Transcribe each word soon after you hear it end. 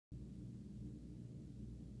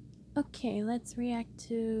Okay, let's react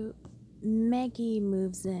to Meggy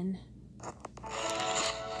moves in.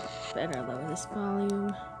 Better lower this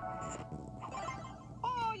volume.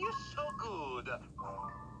 Oh, you're so good.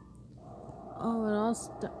 Oh, it all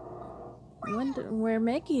wonder where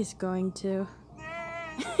Meggy's going to.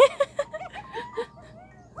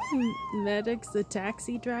 Medic's the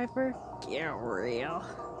taxi driver? Get real.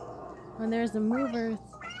 When there's a mover.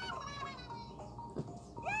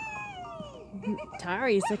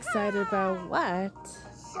 Tari's excited about what?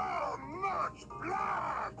 So much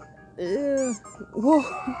blood. Ew. Whoa.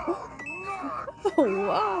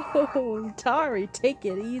 Whoa. Tari, take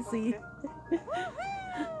it easy.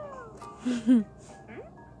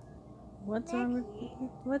 What's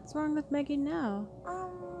wrong with Meggy now?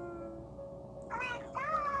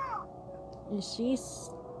 Is she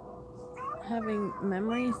having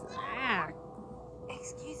memories? Ah.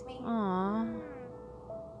 Excuse me. Aww.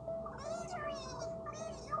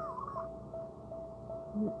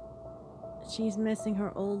 She's missing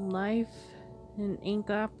her old life in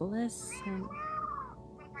Inkopolis and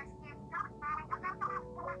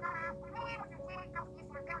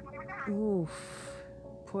oof,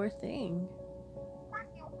 poor thing.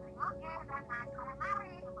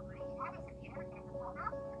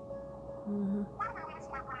 Aww.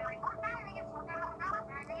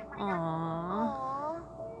 Aww,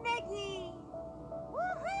 Meggy!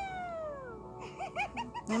 Woohoo!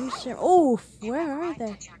 I'm sure. Oh, where are they?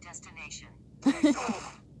 Your destination.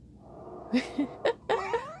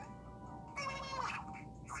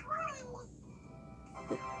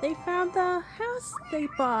 They found the house they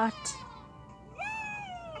bought.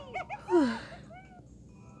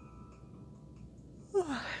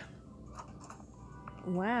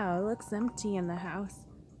 Wow, it looks empty in the house.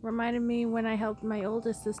 Reminded me when I helped my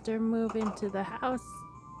oldest sister move into the house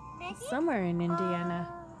somewhere in Indiana.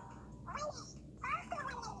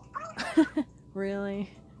 Really?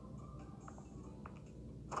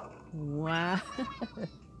 Wow.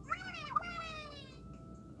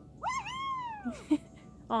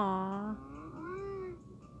 Aww.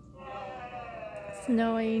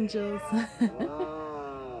 Snow angels.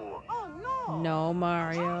 No,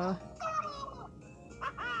 Mario.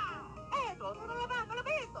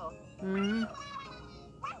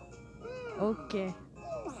 Okay.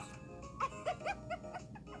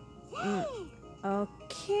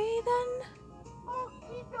 Okay then.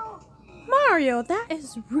 Mario, that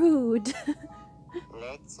is rude.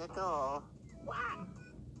 Let's go.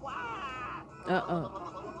 Uh-oh.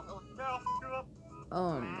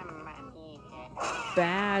 Oh no.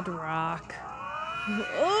 Bad rock.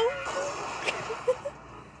 Oh.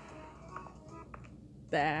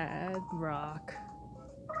 Bad rock.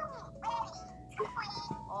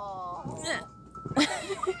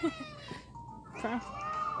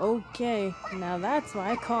 Okay, now that's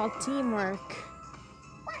why I call teamwork.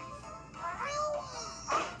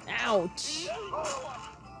 Ouch.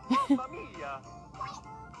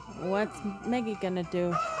 What's Meggy gonna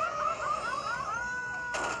do?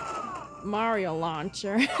 Mario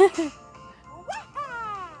launcher.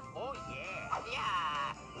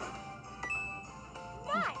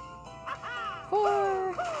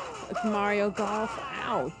 Four. Mario golf.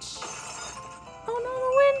 Ouch. Oh no,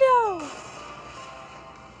 the window.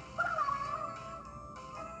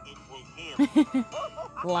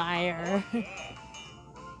 Liar.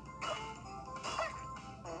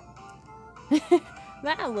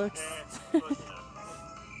 That looks.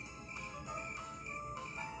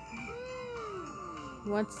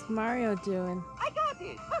 What's Mario doing? I got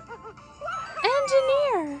it.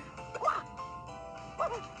 Engineer. Come on.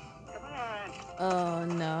 Oh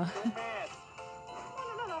no.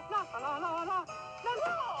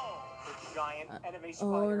 Giant enemy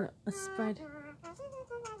Oh, spider. a spider.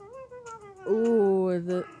 Ooh,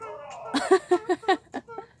 the.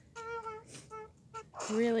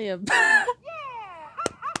 Really a.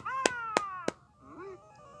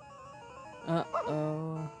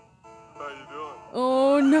 Uh-oh. How you doing?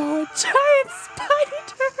 Oh no, a giant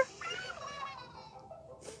spider!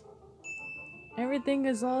 Everything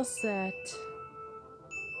is all set.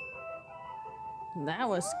 That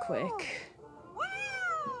was quick.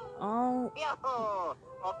 Oh,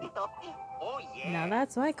 Oh yeah. now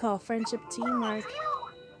that's what I call friendship teamwork.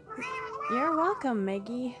 You're welcome,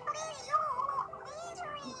 Meggy.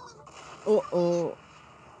 Uh-oh.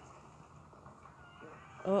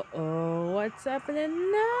 Uh-oh, what's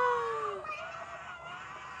happening now?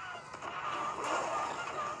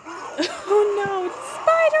 Oh no,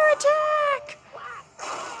 spider attack!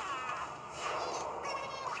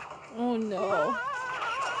 Oh no.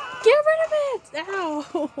 Get rid of it! Ow!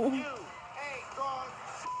 You, hey, God.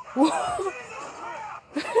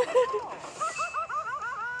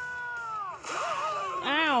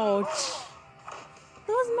 Ouch.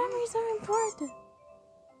 Those memories are important.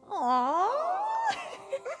 Aww.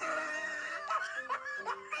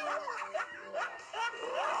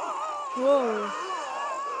 Whoa.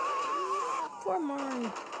 Poor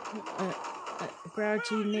Mario.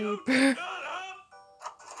 Grouchy neighbor.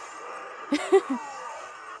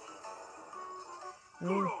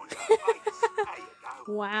 Oh.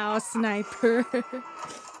 Wow, sniper.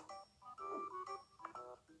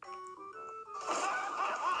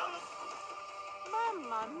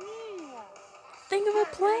 Mamma mia! Think of a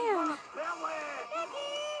plan.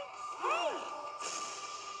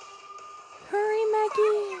 Hurry,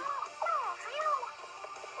 Meggy.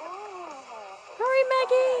 Hurry,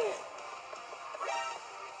 Meggy.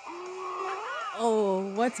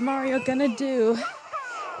 Oh, what's Mario gonna do?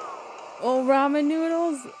 Oh, ramen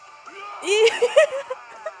noodles.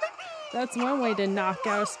 That's one way to knock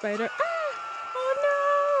out a spider. Ah! Oh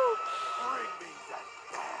no!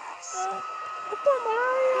 Poor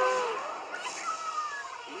Mario.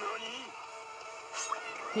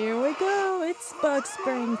 Here we go. It's bug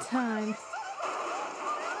spraying time.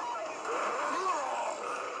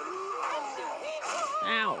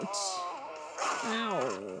 Ouch. Ow.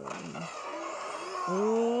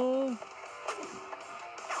 Oh.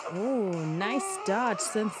 Oh, nice dodge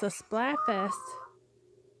since the Splatfest.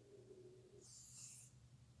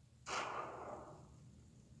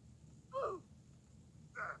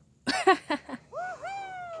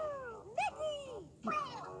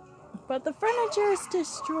 But the furniture is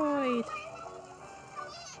destroyed.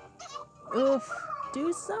 Oof,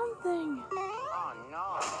 do something. Oh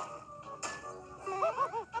no.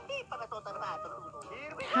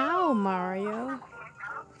 How, Mario?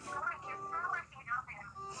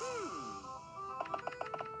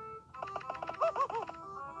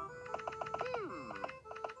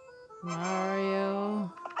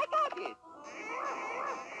 Mario. I got it.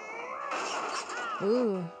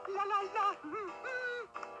 Ooh, La la la.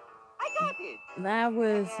 I got it. that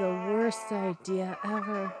was the worst idea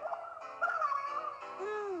ever.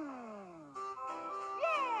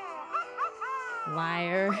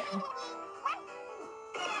 Liar.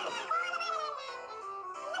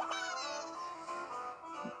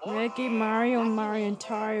 Ricky, Mario, and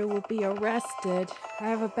Tario will be arrested. I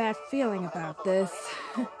have a bad feeling about this.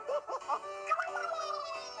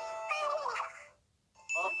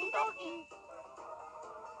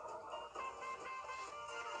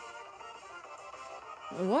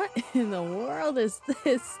 What in the world is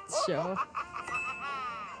this show?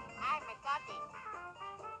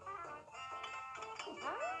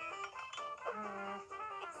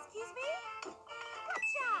 Excuse me?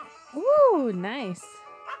 Gotcha! Ooh, nice.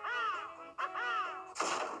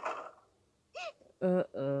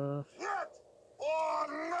 Uh-oh. Oh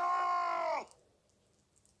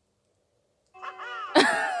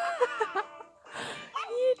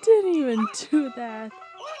You didn't even do that.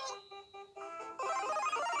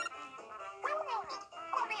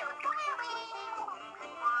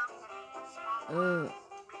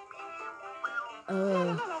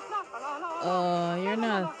 You're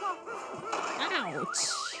not. Ouch.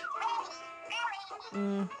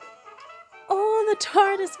 Oh, the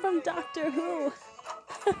TARDIS from Doctor Who.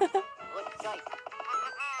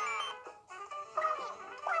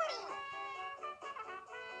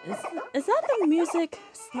 Is that the music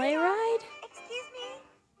sleigh ride? Excuse me?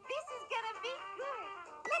 This is gonna be good.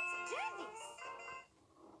 Let's do this.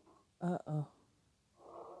 Uh-oh.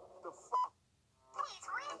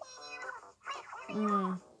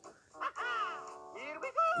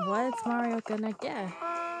 What's Mario gonna get?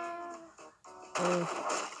 Oh,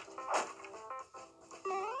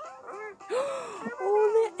 oh,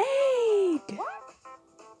 the egg!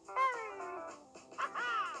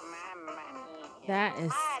 That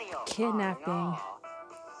is kidnapping.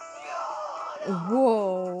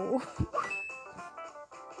 Whoa.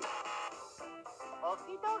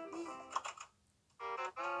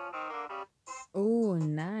 Oh,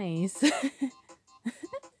 nice.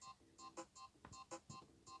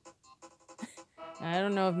 I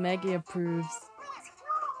don't know if Meggy approves.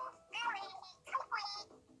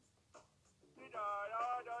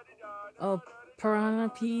 Oh, Piranha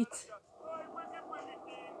Pete.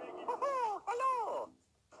 hello.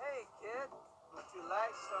 Hey, kid. Would you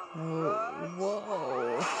like some Oh,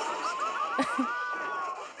 whoa.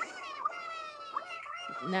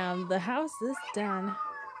 Now the house is done.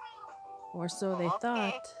 Or so they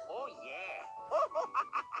thought. Oh, yeah.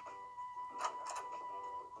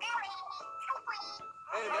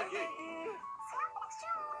 Hey, Meggy.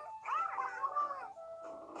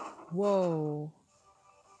 Whoa.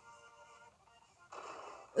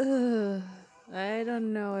 Ugh, I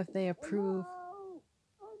don't know if they approve.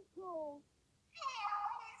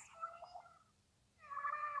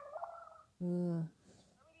 Ugh.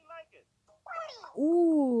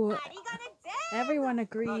 Ooh, everyone At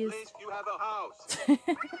agrees. least you have a house.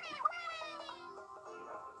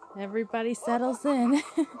 Everybody settles in. Okay.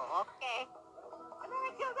 And then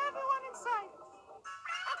I killed everyone inside.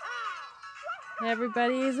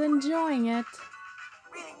 Everybody is enjoying it.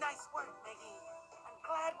 Really nice work, Meggy. I'm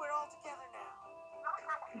glad we're all together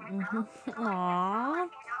now. Aww,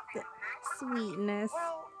 the sweetness.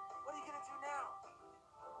 Well, what are you gonna do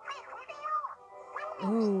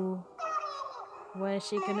now? Ooh, what is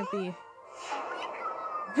she gonna be?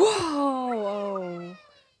 Whoa! Oh,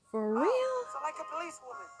 for real? So like a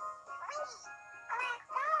policewoman.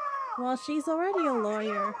 Well, she's already a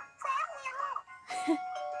lawyer.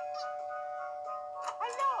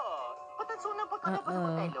 Uh-oh.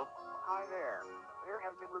 Hi there. There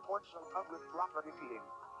have been reports of public property cheating.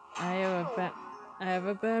 I have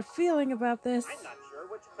a bad feeling about this. I'm not sure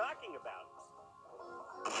what you're talking about.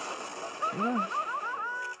 Ugh.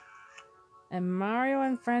 And Mario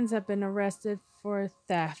and friends have been arrested for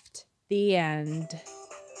theft. The end.